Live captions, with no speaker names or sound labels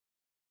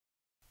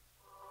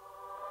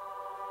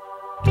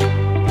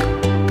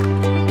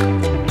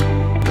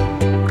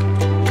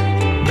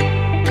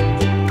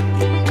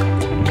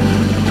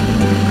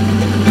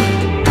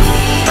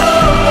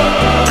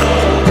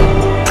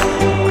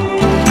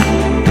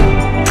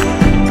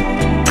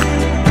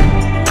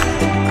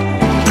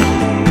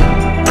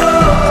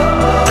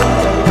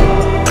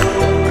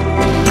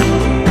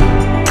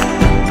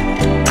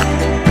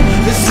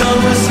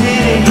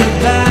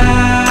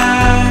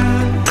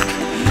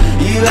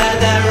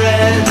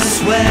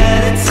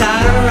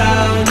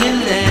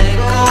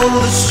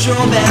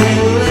strawberry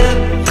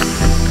lips.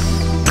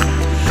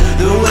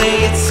 The way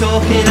you're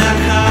talking, I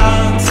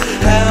can't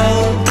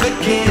help but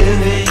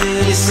give in.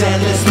 You said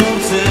let's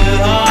move to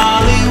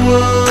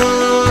Hollywood.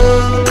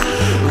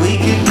 We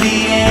could be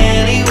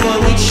anyone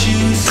we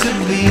choose to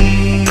be,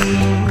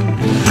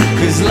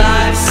 'cause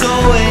life's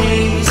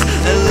always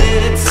a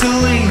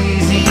little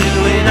easier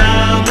when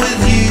I'm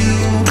with you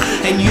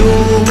and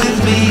you're with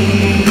me.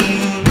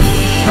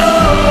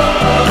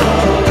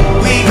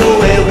 We go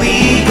where we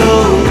go,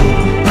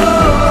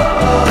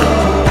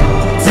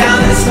 down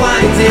this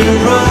winding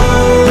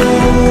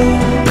road.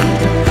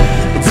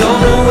 Don't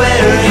know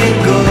where it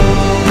goes.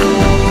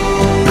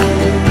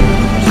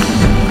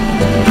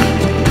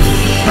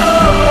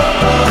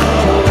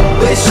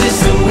 It's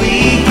just a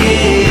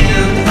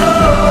weekend.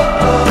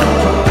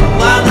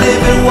 I'm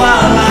living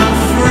while I'm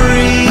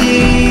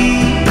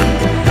free.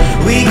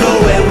 We go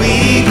where we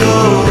go,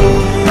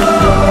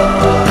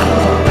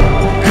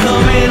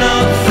 coming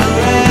up for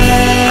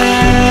air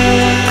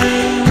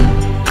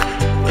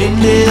in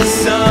this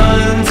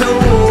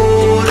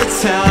underwater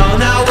town.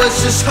 I was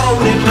just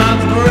holding my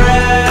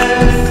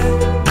breath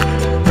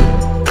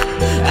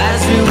as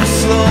we were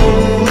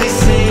slowly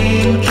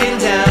sinking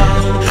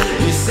down.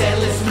 You said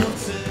let's move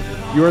to.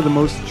 You are the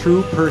most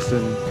true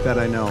person that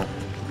I know.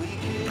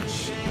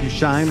 You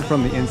shine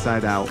from the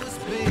inside out.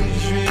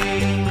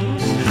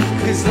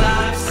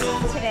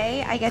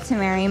 Today, I get to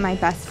marry my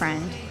best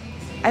friend.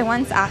 I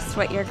once asked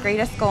what your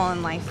greatest goal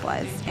in life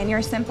was, and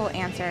your simple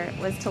answer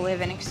was to live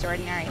an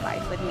extraordinary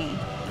life with me.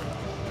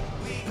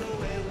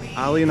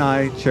 Ali and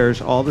I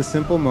cherish all the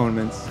simple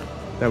moments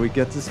that we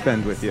get to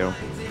spend with you,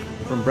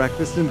 from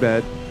breakfast in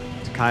bed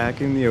to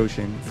kayaking in the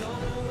ocean.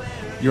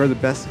 You are the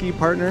best ski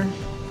partner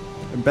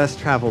and best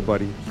travel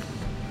buddy.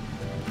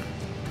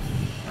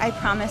 I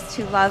promise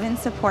to love and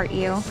support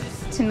you,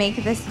 to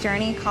make this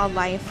journey called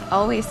life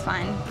always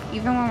fun,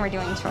 even when we're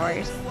doing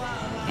chores,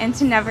 and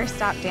to never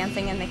stop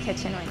dancing in the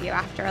kitchen with you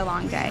after a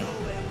long day.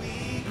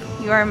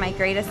 You are my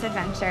greatest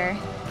adventure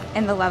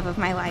and the love of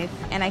my life,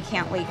 and I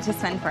can't wait to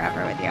spend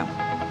forever with you.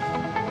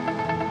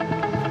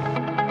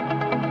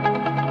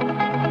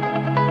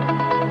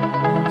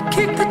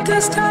 Kick the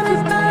dust off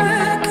your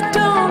back,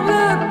 don't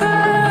look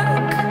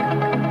back.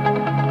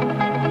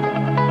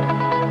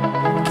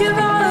 Give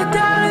all the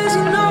dollars,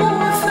 you know,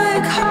 a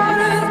fake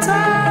heart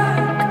attack.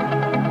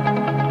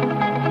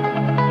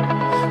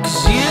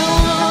 'Cause you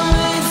were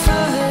made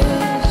for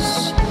this.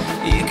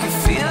 You can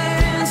feel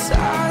it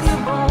inside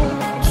your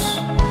bones.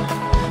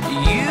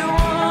 You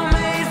were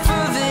made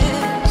for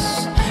this,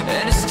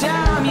 and it's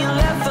time you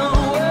let the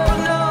world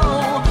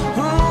know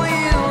who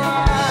you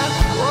are,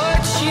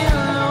 what you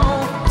know.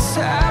 It's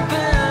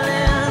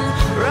happening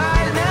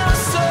right now,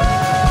 so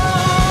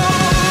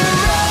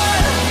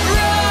run,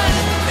 run,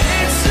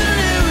 it's a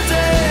new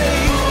day.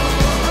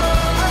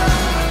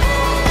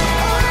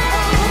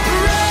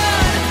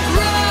 Run,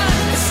 run,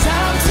 it's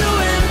time to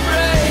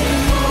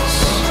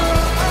embrace.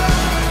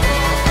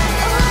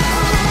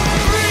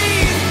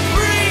 Breathe,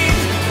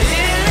 breathe,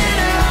 in and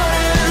out,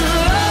 and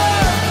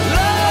love,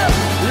 love,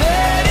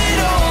 let it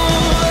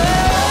all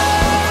out.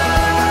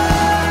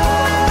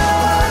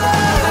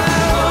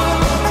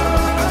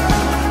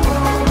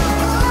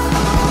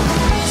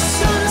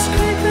 Sun's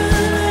creeping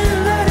in,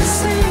 let it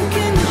sink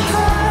in your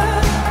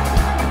heart.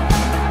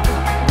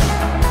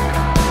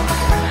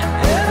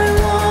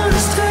 Everyone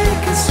is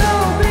taken, so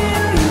be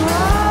who you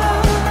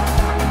are.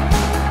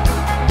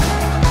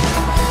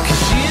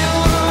 'Cause you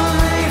were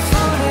made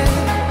for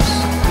this.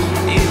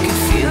 You can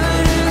feel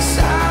it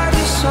inside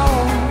your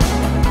soul.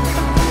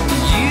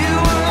 You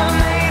were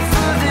made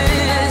for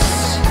this.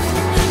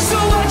 So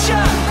what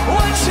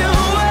you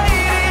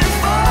waiting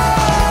for?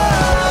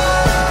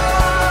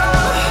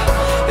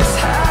 It's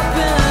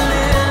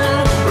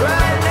happening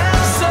right now,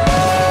 so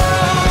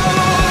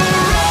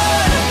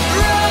run,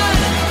 run,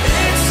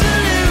 it's a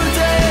new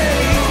day.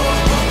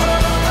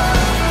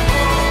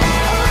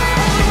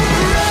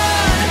 Run,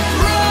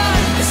 run,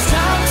 it's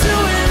time to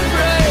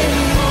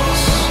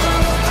embrace.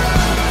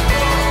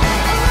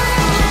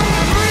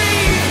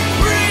 Breathe,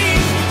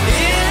 breathe,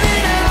 in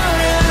and out,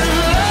 and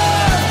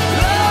love,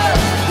 love,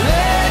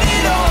 let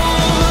it all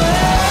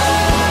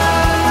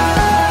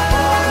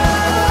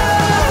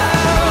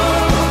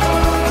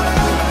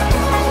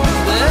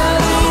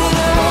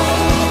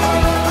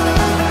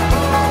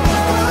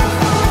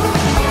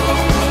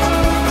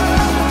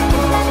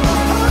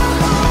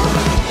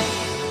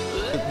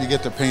You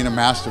get to paint a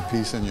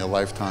masterpiece in your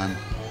lifetime,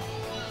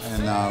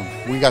 and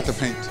we got to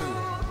paint too.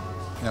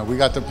 We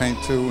got to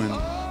paint too, and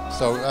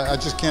so I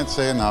just can't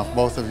say enough.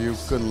 Both of you,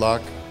 good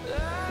luck.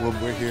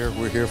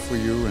 We're here for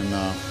you, and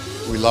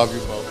we love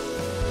you both.